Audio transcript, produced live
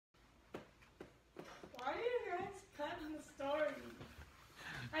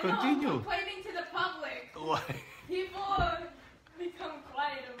Continue. I know, complaining to the public. Why? People become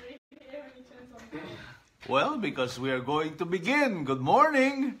quiet over here when you turn something. Well, because we are going to begin. Good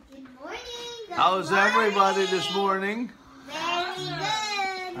morning. Good morning. How's everybody this morning? Very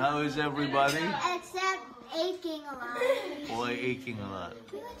good. How is everybody? Except aching a lot. Boy, aching a lot.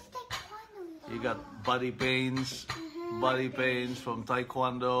 We went to taekwondo. You got body pains from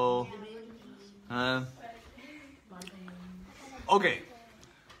taekwondo. Huh? Okay.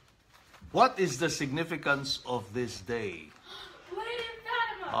 What is the significance of this day? Lady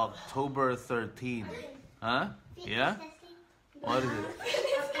Fatima. October 13. Huh? Yeah? What is it?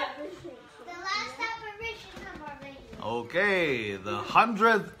 The last apparition of Our Lady. Okay, the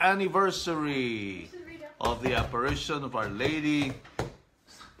 100th anniversary of the apparition of Our Lady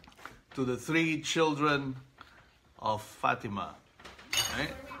to the 3 children of Fatima.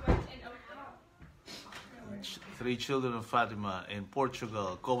 Right? 3 children of Fatima in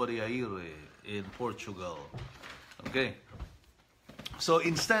Portugal, Covariaire in Portugal. Okay. So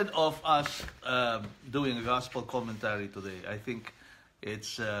instead of us doing a gospel commentary today, I think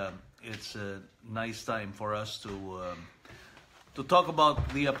it's a nice time for us to talk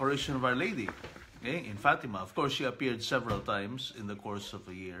about the apparition of Our Lady, okay, in Fatima. Of course, she appeared several times in the course of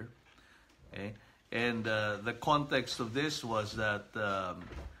a year, okay? And the context of this was that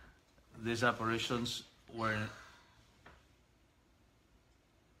these apparitions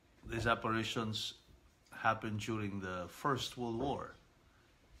happened during the First World War.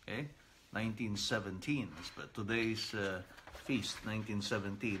 Okay, 1917. But today's feast,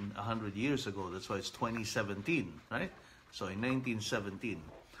 1917, 100 years ago. That's why it's 2017, right? So in 1917,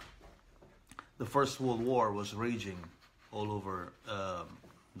 the First World War was raging all over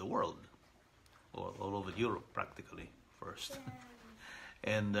the world, all over Europe practically first.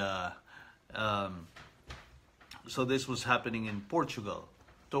 And so this was happening in Portugal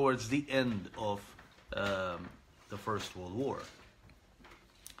towards the end of the First World War.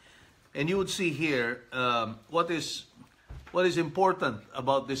 And you would see here what is important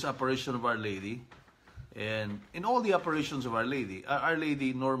about this apparition of Our Lady. And in all the apparitions of Our Lady, Our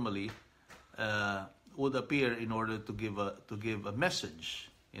Lady normally would appear in order to give a message,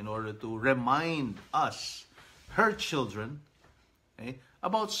 in order to remind us, her children, okay,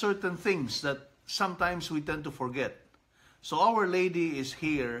 about certain things that sometimes we tend to forget. So Our Lady is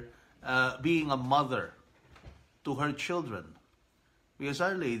here being a mother to her children, because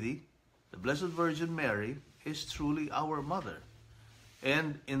Our Lady, the Blessed Virgin Mary, is truly our mother.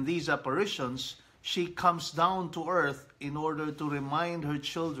 And in these apparitions, she comes down to earth in order to remind her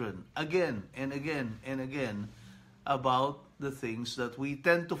children again and again and again about the things that we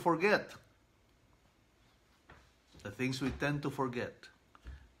tend to forget. The things we tend to forget.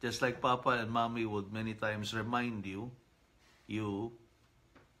 Just like Papa and Mommy would many times remind you,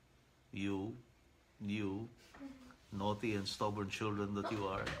 naughty and stubborn children that you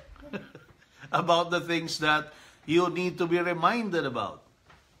are, about the things that you need to be reminded about,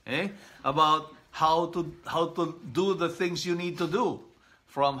 about how to do the things you need to do,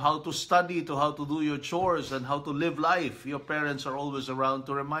 from how to study to how to do your chores and how to live life. Your parents are always around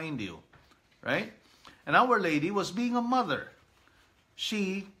to remind you, right? And Our Lady was being a mother.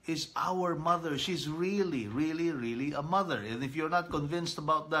 She is our mother. She's really, really, really a mother. And if you're not convinced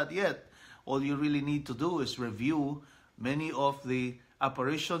about that yet, all you really need to do is review many of the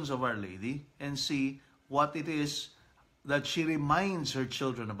apparitions of Our Lady and see what it is that she reminds her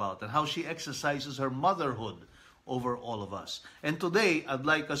children about and how she exercises her motherhood over all of us. And today, I'd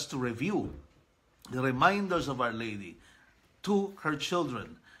like us to review the reminders of Our Lady to her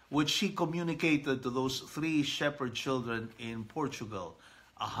children, which she communicated to those 3 shepherd children in Portugal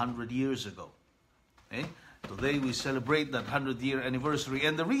 100 years ago. Okay? Today we celebrate that 100-year anniversary.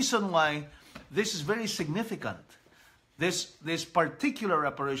 And the reason why this is very significant, this particular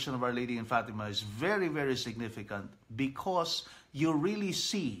apparition of Our Lady in Fatima is very, very significant, because you really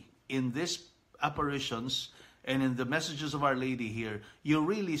see in these apparitions and in the messages of Our Lady here, you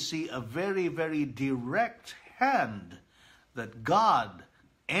really see a very, very direct hand that God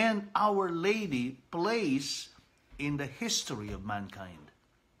and Our Lady place in the history of mankind.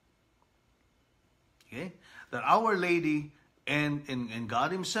 Okay? That Our Lady and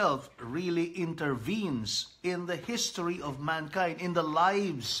God Himself really intervenes in the history of mankind, in the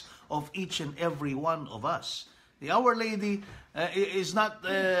lives of each and every one of us. The Our Lady is not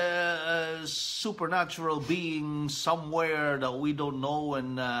a supernatural being somewhere that we don't know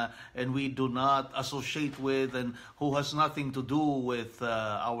and we do not associate with, and who has nothing to do with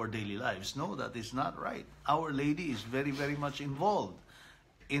our daily lives. No, that is not right. Our Lady is very, very much involved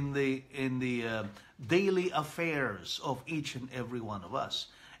in the daily affairs of each and every one of us.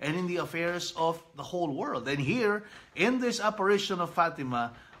 and in the affairs of the whole world. And here, in this apparition of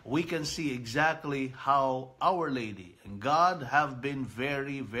Fatima, we can see exactly how Our Lady and God have been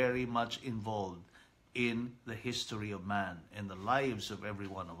very, very much involved in the history of man and the lives of every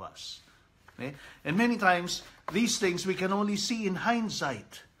one of us. Okay? And many times, these things we can only see in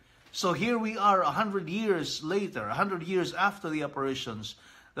hindsight. So here we are 100 years later, 100 years after the apparitions,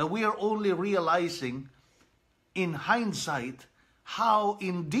 that we are only realizing in hindsight how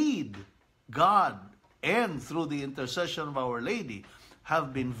indeed God and through the intercession of Our Lady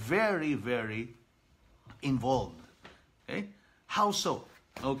have been very, very involved. Okay? How so?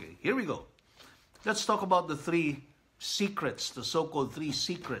 Okay, here we go. Let's talk about the three secrets, the so-called three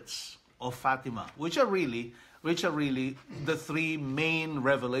secrets of Fatima, which are really the three main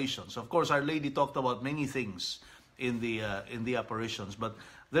revelations. Of course, Our Lady talked about many things in the apparitions, but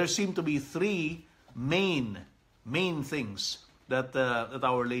there seem to be three main things that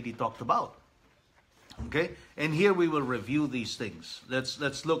Our Lady talked about. Okay, and here we will review these things.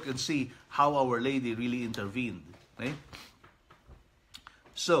 Let's look and see how Our Lady really intervened. Okay,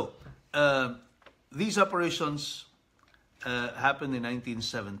 so these apparitions happened in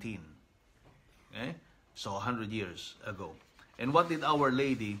 1917. Okay, so 100 years ago. And what did Our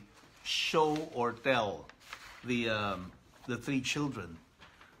Lady show or tell the three children?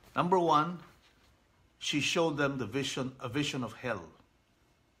 Number one, she showed them a vision of hell.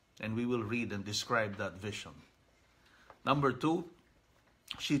 And we will read and describe that vision. Number two,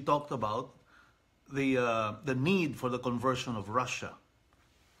 she talked about the need for the conversion of Russia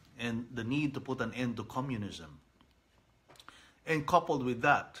and the need to put an end to communism. And coupled with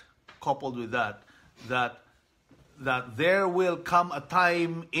that, that there will come a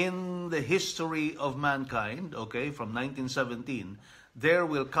time in the history of mankind, okay, from 1917, there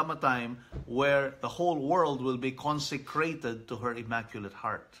will come a time where the whole world will be consecrated to her Immaculate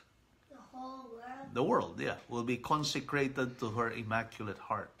Heart. The world, yeah, will be consecrated to her Immaculate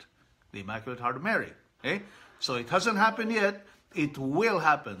Heart. The Immaculate Heart of Mary. Okay? So it hasn't happened yet. It will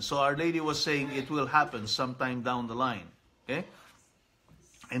happen. So Our Lady was saying it will happen sometime down the line. Okay?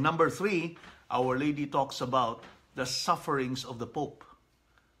 And number three, Our Lady talks about the sufferings of the Pope.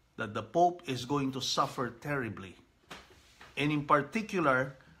 That the Pope is going to suffer terribly. And in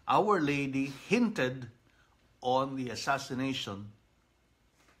particular, Our Lady hinted on the assassination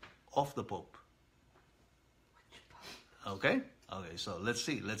of the Pope. Okay? Okay, so let's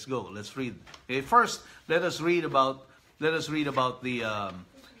see. Let's go. Let's read. Okay, first, let us read about the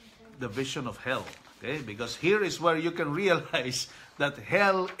vision of hell. Okay? Because here is where you can realize that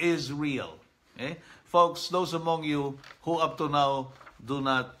hell is real. Okay? Folks, those among you who up to now do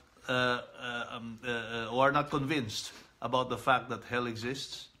not or are not convinced about the fact that hell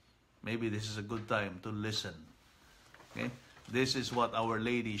exists, maybe this is a good time to listen. Okay? This is what Our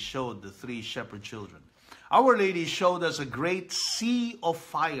Lady showed the three shepherd children. Our Lady showed us a great sea of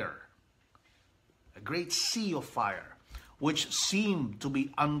fire. A great sea of fire, which seemed to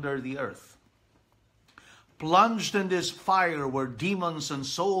be under the earth. Plunged in this fire were demons and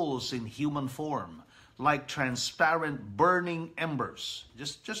souls in human form, like transparent burning embers.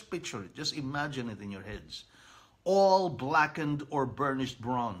 Just picture it. Just imagine it in your heads. All blackened or burnished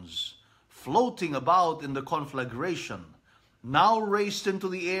bronze, floating about in the conflagration, now raised into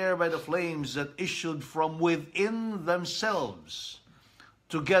the air by the flames that issued from within themselves,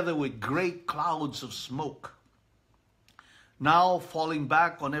 together with great clouds of smoke, now falling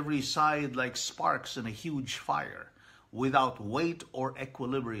back on every side like sparks in a huge fire, without weight or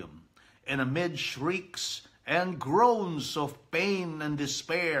equilibrium, and amid shrieks and groans of pain and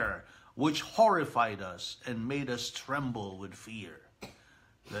despair, which horrified us and made us tremble with fear.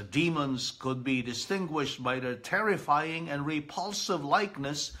 The demons could be distinguished by their terrifying and repulsive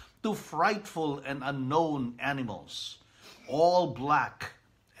likeness to frightful and unknown animals, all black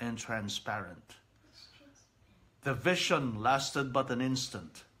and transparent. The vision lasted but an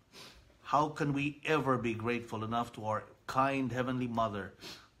instant. How can we ever be grateful enough to our kind Heavenly Mother,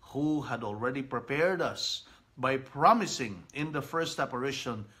 who had already prepared us by promising in the first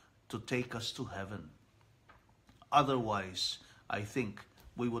apparition to take us to heaven? Otherwise, I think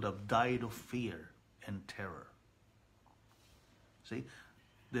we would have died of fear and terror. See,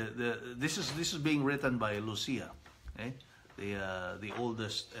 this is being written by Lucia, okay? The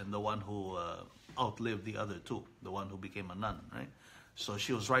oldest and the one who outlived the other two, the one who became a nun, right? So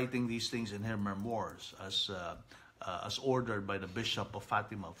she was writing these things in her memoirs as ordered by the Bishop of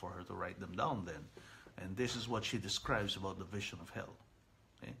Fatima for her to write them down then. And this is what she describes about the vision of hell.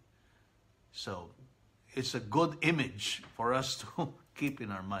 Okay? So it's a good image for us to keep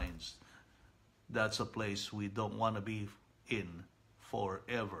in our minds. That's a place we don't want to be in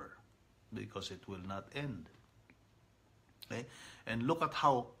forever, because it will not end. Okay? And look at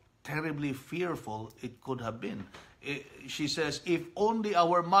how terribly fearful it could have been. She says, if only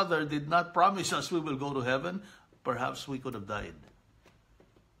our mother did not promise us we will go to heaven, perhaps we could have died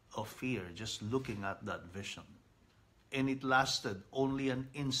of fear just looking at that vision. And it lasted only an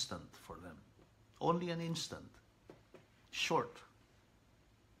instant for them. Only an instant. Short.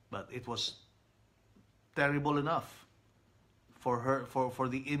 But it was terrible enough for her, for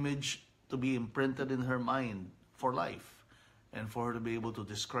the image to be imprinted in her mind for life, and for her to be able to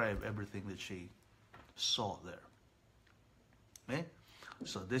describe everything that she saw there. Okay?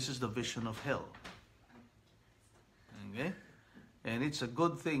 So this is the vision of hell. Okay? And it's a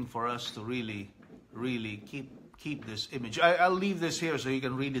good thing for us to really keep this image. I'll leave this here so you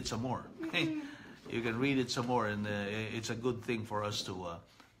can read it some more. Okay? You can read it some more, and it's a good thing for us to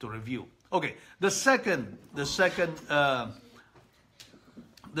review. Okay, the second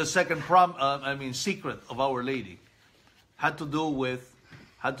secret of Our Lady had to do with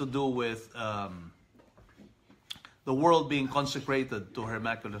the world being consecrated to her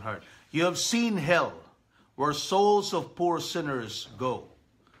Immaculate Heart. You have seen hell, where souls of poor sinners go.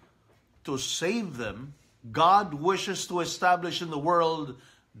 To save them, God wishes to establish in the world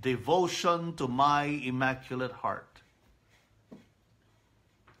devotion to my Immaculate Heart.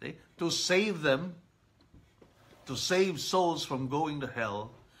 Okay? To save them, to save souls from going to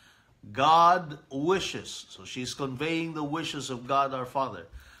hell, God wishes, so she's conveying the wishes of God our Father,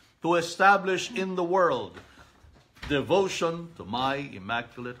 to establish in the world devotion to my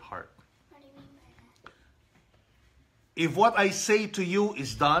Immaculate Heart. What do you mean by that? If what I say to you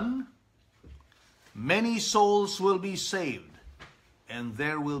is done, many souls will be saved, and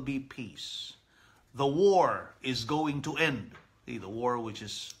there will be peace. The war is going to end. See, the war which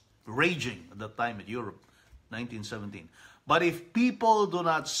is raging at that time in Europe, 1917. But if people do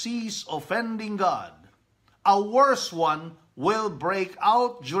not cease offending God, a worse one will break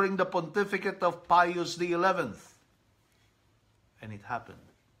out during the pontificate of Pius XI. And it happened.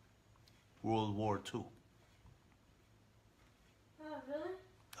 World War II. Oh, really?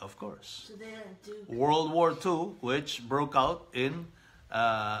 Of course. So they didn't do World War II, which broke out in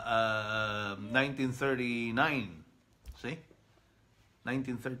 1939. See?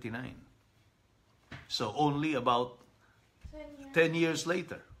 1939. So only about 10 years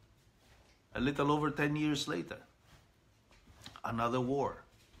later, a little over 10 years later, another war.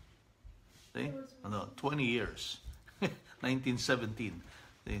 See? No, 20 years. 1917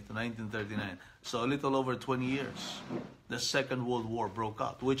 to 1939. So a little over 20 years, the Second World War broke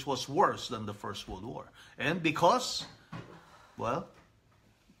out, which was worse than the First World War. And because, well,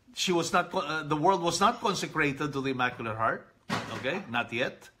 she was not, the world was not consecrated to the Immaculate Heart. Okay, not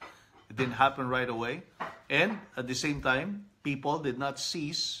yet. It didn't happen right away. And at the same time, people did not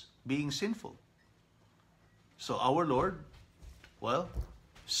cease being sinful. So our Lord, well,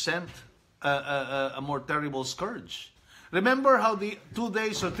 sent a more terrible scourge. Remember how the 2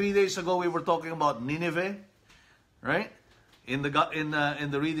 days or 3 days ago we were talking about Nineveh, right? In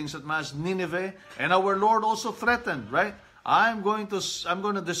the readings at Mass, Nineveh, and our Lord also threatened, right? I'm going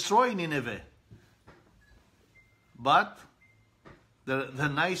to destroy Nineveh. But the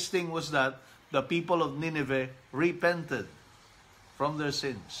nice thing was that the people of Nineveh repented from their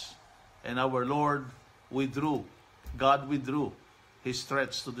sins, and our Lord withdrew. God withdrew His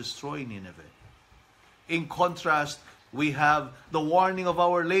threats to destroy Nineveh. In contrast, we have the warning of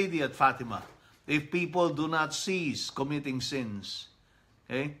Our Lady at Fatima. If people do not cease committing sins,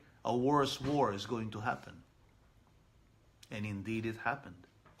 okay, a worse war is going to happen. And indeed it happened.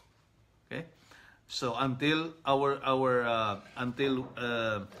 Okay? So until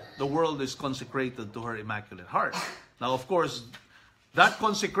the world is consecrated to her Immaculate Heart. Now, of course, that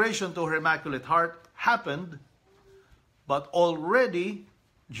consecration to her Immaculate Heart happened, but already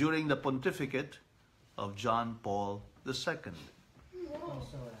during the pontificate of John Paul II.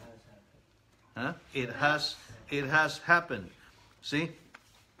 Also, it has happened. It has happened. See,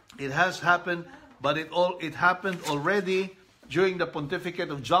 it has happened, but it happened already during the pontificate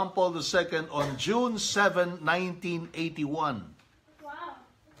of John Paul II on June 7, 1981. Wow.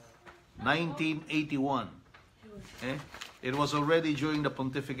 1981. Okay? It was already during the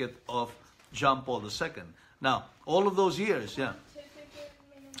pontificate of John Paul II. Now, all of those years, yeah,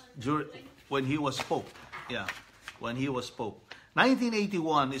 when he was Pope, yeah, when he was Pope.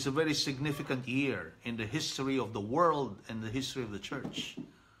 1981 is a very significant year in the history of the world and the history of the Church,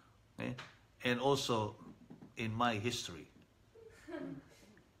 okay? And also in my history.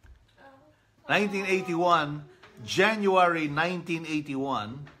 1981, January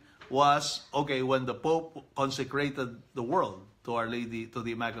 1981 was, okay, when the Pope consecrated the world to Our Lady, to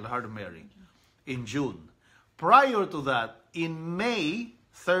the Immaculate Heart of Mary in June. Prior to that, in May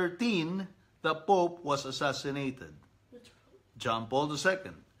 13, the Pope was assassinated. John Paul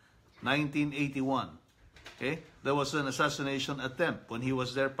II, 1981. Okay? There was an assassination attempt when he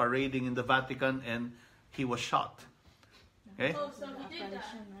was there parading in the Vatican and he was shot. Okay? Oh, so he did that.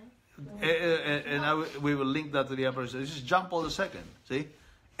 We will link that to the apparition. This is John Paul II. See?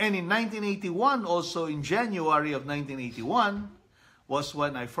 And in 1981, also in January of 1981, was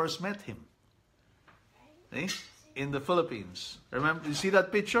when I first met him. See? In the Philippines. Remember, you see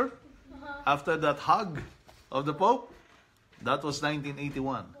that picture? After that hug of the Pope? That was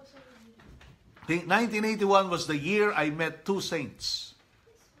 1981. 1981 was the year I met two saints.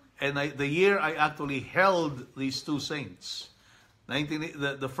 And the year I actually held these two saints.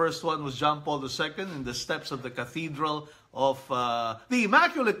 The first one was John Paul II in the steps of the Cathedral of the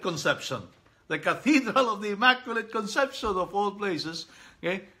Immaculate Conception. The Cathedral of the Immaculate Conception of all places,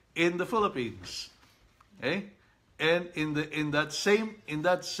 okay, in the Philippines. Okay? And in that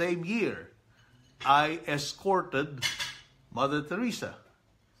same year, I escorted Mother Teresa.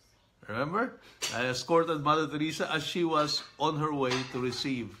 Remember? I escorted Mother Teresa as she was on her way to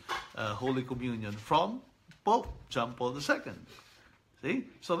receive Holy Communion from Pope John Paul II. See?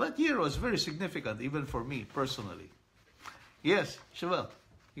 So that year was very significant, even for me personally. Yes, Chevelle,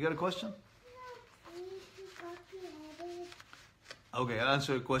 you got a question? Okay, I'll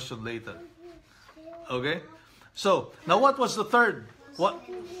answer your question later. Okay? So, now what was the third?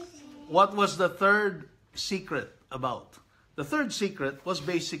 What was the third secret about? The third secret was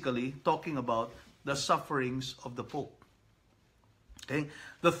basically talking about the sufferings of the Pope. Okay?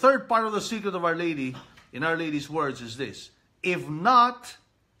 The third part of the secret of Our Lady, in Our Lady's words, is this. If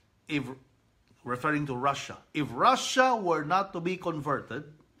referring to Russia, if Russia were not to be converted,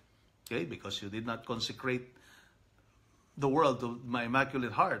 okay, because you did not consecrate the world to my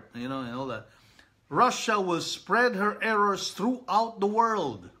Immaculate Heart, and all that, Russia will spread her errors throughout the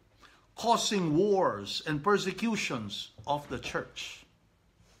world, causing wars and persecutions of the church.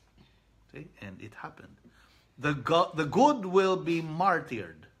 Okay? And it happened. The good will be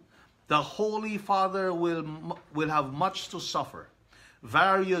martyred. The Holy Father will have much to suffer.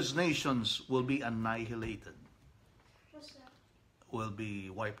 Various nations will be annihilated. What's that? Will be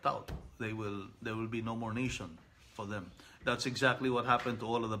wiped out. There will be no more nation for them. That's exactly what happened to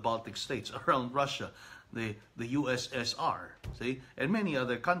all of the Baltic states around Russia, the USSR, see, and many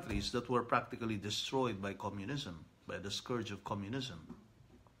other countries that were practically destroyed by communism, by the scourge of communism.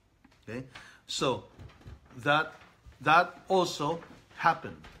 Okay, so that also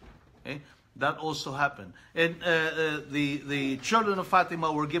happened. Okay? That also happened. And the children of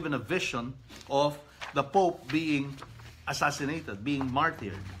Fatima were given a vision of the Pope being assassinated, being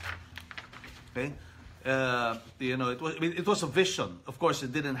martyred. Okay? It was a vision. Of course,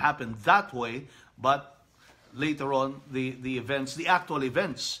 it didn't happen that way, but later on, the events, the actual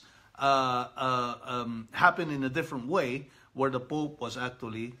events, happened in a different way, where the Pope was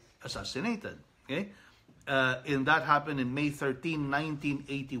actually assassinated. Okay? And that happened in May 13,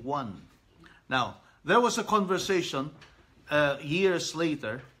 1981. Now, there was a conversation years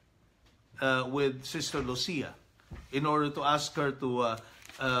later with Sister Lucia in order to ask her to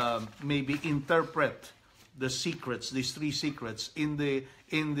maybe interpret the secrets, these three secrets, in the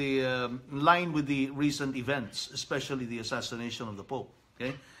line with the recent events, especially the assassination of the Pope.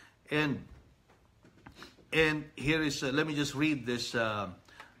 Okay, and here is let me just read this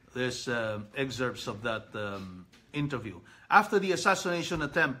excerpts of that interview. After the assassination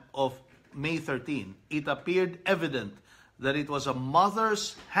attempt of May 13, it appeared evident that it was a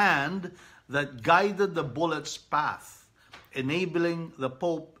mother's hand that guided the bullet's path, enabling the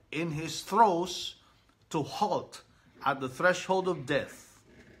Pope in his throes to halt at the threshold of death.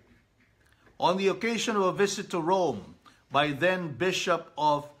 On the occasion of a visit to Rome by then Bishop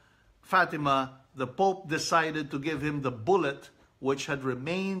of Fatima, the Pope decided to give him the bullet which had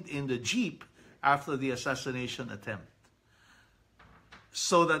remained in the jeep after the assassination attempt,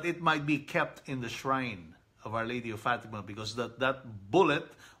 so that it might be kept in the shrine of Our Lady of Fatima, because that bullet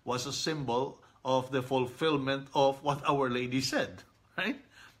was a symbol of the fulfillment of what Our Lady said, right?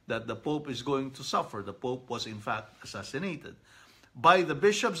 That the Pope is going to suffer. The Pope was in fact assassinated. By the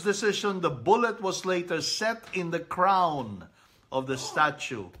bishop's decision, the bullet was later set in the crown of the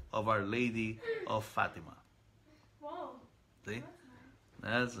statue of Our Lady of Fatima. Wow. See?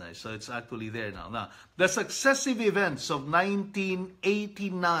 That's nice. So it's actually there now. Now, the successive events of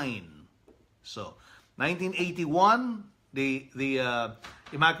 1989. So, 1981, the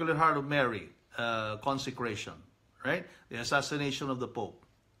Immaculate Heart of Mary consecration, right? The assassination of the Pope.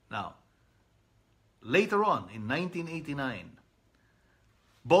 Now, later on, in 1989,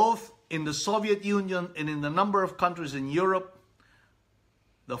 both in the Soviet Union and in a number of countries in Europe,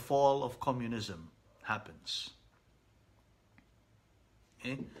 the fall of communism happens.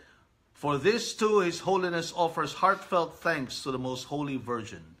 Okay? For this too, His Holiness offers heartfelt thanks to the Most Holy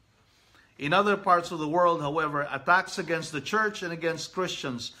Virgin. In other parts of the world, however, attacks against the church and against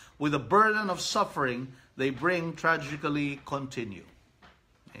Christians with a burden of suffering they bring tragically continue.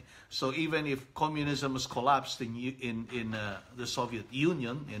 Okay? So even if communism has collapsed in the Soviet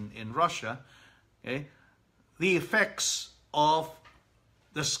Union, in Russia, okay, the effects of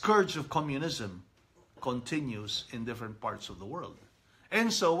the scourge of communism continues in different parts of the world.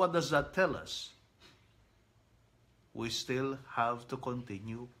 And so what does that tell us? We still have to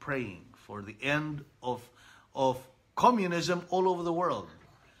continue praying for the end of communism all over the world.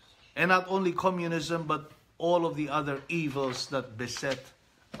 And not only communism, but all of the other evils that beset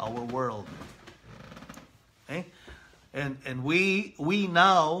our world. Okay? And we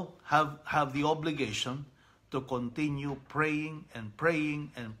now have the obligation to continue praying and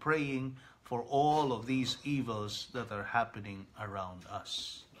praying and praying for all of these evils that are happening around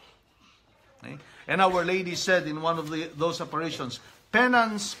us. Okay? And Our Lady said in one of those apparitions,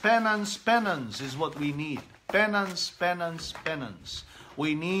 penance, penance, penance is what we need. Penance, penance, penance.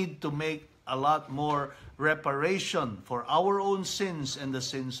 We need to make a lot more reparation for our own sins and the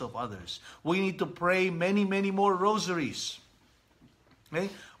sins of others. We need to pray many, many more rosaries. Okay?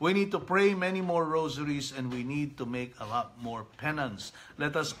 We need to pray many more rosaries, and we need to make a lot more penance.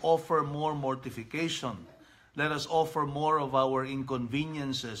 Let us offer more mortification. Let us offer more of our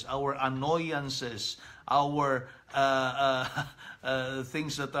inconveniences, our annoyances, our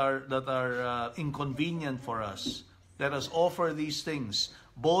things that are inconvenient for us. Let us offer these things,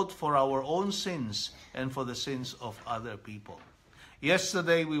 both for our own sins and for the sins of other people.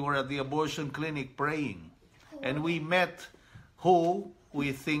 Yesterday, we were at the abortion clinic praying, and we met who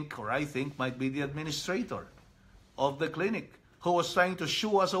we think, or I think, might be the administrator of the clinic, who was trying to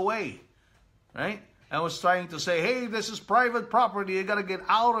shoo us away, right? And was trying to say, hey, this is private property, you gotta get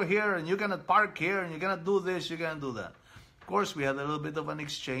out of here, and you're gonna park here, and you're gonna do this, you're gonna do that. Of course, we had a little bit of an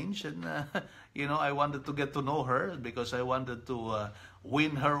exchange, and I wanted to get to know her because I wanted to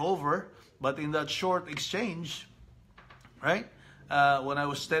win her over. But in that short exchange, right, when I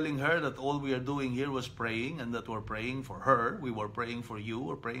was telling her that all we are doing here was praying, and that we're praying for her, we were praying for you,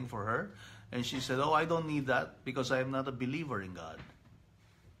 we're praying for her, and she said, oh, I don't need that because I am not a believer in God.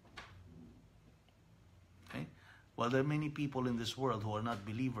 Okay? Well, there are many people in this world who are not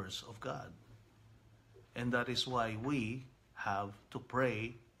believers of God. And that is why we have to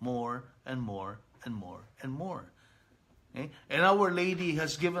pray more and more and more and more. Okay? And Our Lady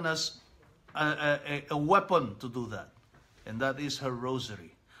has given us a weapon to do that. And that is her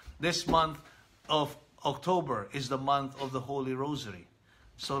rosary. This month of October is the month of the Holy Rosary.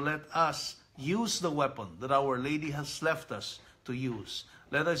 So let us use the weapon that Our Lady has left us to use.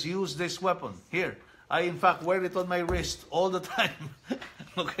 Let us use this weapon. Here, I in fact wear it on my wrist all the time.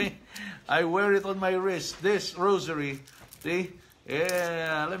 Okay? I wear it on my wrist. This rosary, see?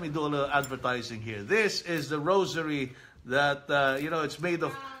 Yeah, let me do a little advertising here. This is the rosary that, it's made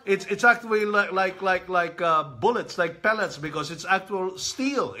of, it's actually like bullets, like pellets, because it's actual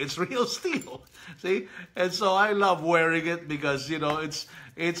steel. It's real steel. See? And so I love wearing it because,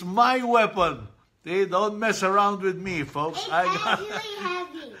 it's my weapon. See? Don't mess around with me, folks. It's actually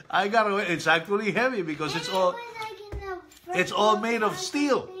heavy. It's actually heavy because it's all made of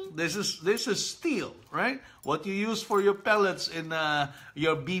steel. This is steel, right? What you use for your pellets in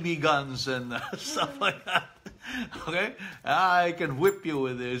your BB guns and stuff like that. Okay? I can whip you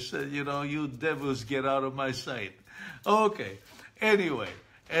with this. You devils, get out of my sight. Okay. Anyway,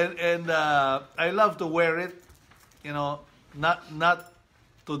 and I love to wear it, not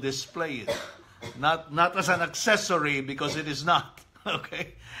to display it. Not as an accessory, because it is not.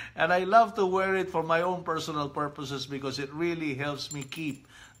 Okay? And I love to wear it for my own personal purposes because it really helps me keep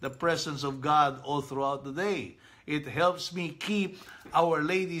the presence of God all throughout the day. It helps me keep Our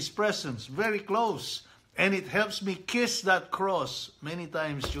Lady's presence very close. And it helps me kiss that cross many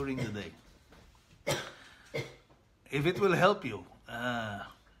times during the day. If it will help you,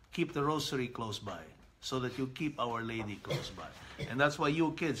 keep the rosary close by so that you keep Our Lady close by. And that's why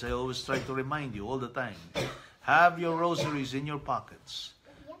you kids, I always try to remind you all the time. Have your rosaries in your pockets.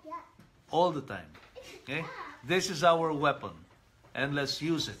 All the time. Okay? This is our weapon. And let's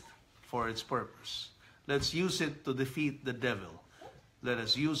use it for its purpose. Let's use it to defeat the devil. Let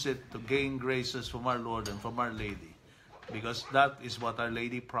us use it to gain graces from our Lord and from Our Lady. Because that is what Our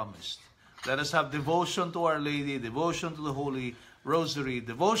Lady promised. Let us have devotion to Our Lady, devotion to the Holy Rosary,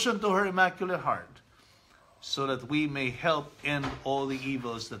 devotion to her Immaculate Heart. so that we may help end all the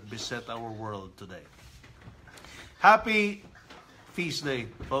evils that beset our world today. Happy feast day,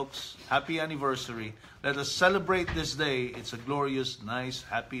 folks. Happy anniversary. Let us celebrate this day. It's a glorious, nice,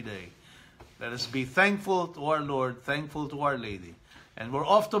 happy day. Let us be thankful to our Lord, thankful to Our Lady. And we're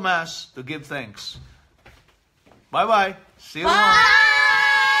off to Mass to give thanks. Bye-bye. See you tomorrow.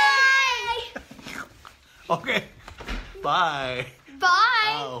 Bye. Okay. Bye. Bye.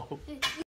 Ow.